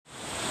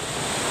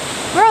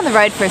We're on the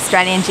road for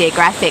Australian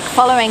Geographic,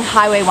 following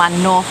Highway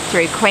 1 north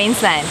through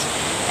Queensland.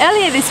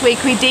 Earlier this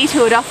week we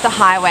detoured off the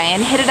highway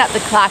and headed up the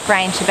Clarke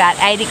Range about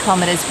 80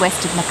 kilometres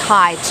west of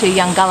Mackay to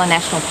Eungella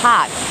National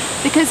Park,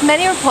 because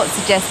many reports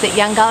suggest that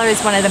Eungella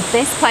is one of the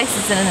best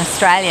places in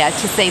Australia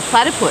to see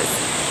platypus.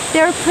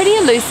 They're a pretty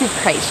elusive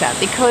creature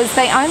because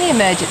they only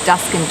emerge at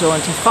dusk and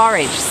dawn to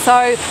forage,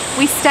 so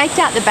we staked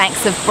out the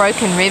banks of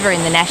Broken River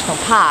in the national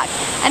park,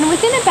 and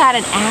within about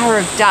an hour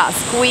of dusk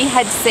we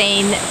had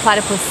seen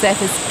platypus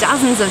surface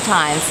dozens of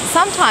times,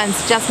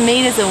 sometimes just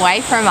metres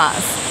away from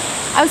us.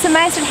 I was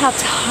amazed at how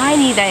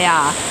tiny they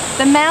are.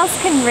 The males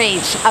can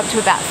reach up to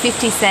about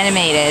 50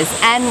 centimetres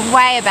and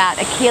weigh about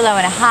 1.5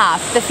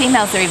 kilos. The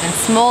females are even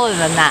smaller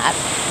than that.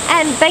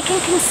 And they can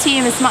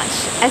consume as much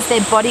as their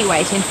body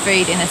weight in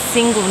food in a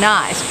single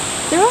night.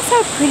 They're also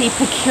a pretty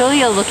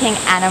peculiar looking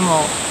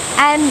animal.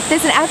 And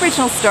there's an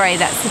Aboriginal story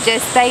that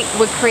suggests they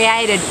were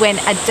created when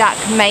a duck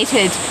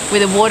mated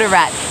with a water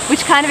rat,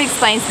 which kind of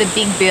explains the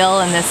big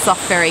bill and the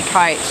soft furry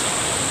coat.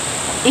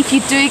 If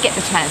you do get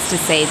the chance to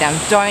see them,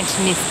 don't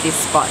miss this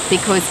spot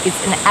because it's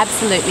an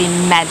absolutely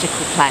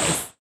magical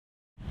place.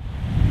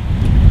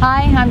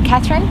 Hi, I'm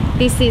Catherine.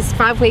 This is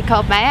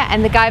 5-week-old Maya,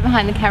 and the guy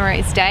behind the camera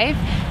is Dave.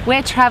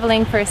 We're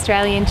travelling for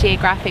Australian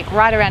Geographic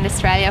right around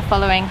Australia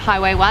following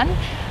Highway 1.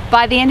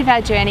 By the end of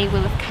our journey,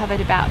 we'll have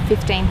covered about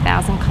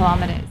 15,000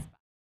 kilometres.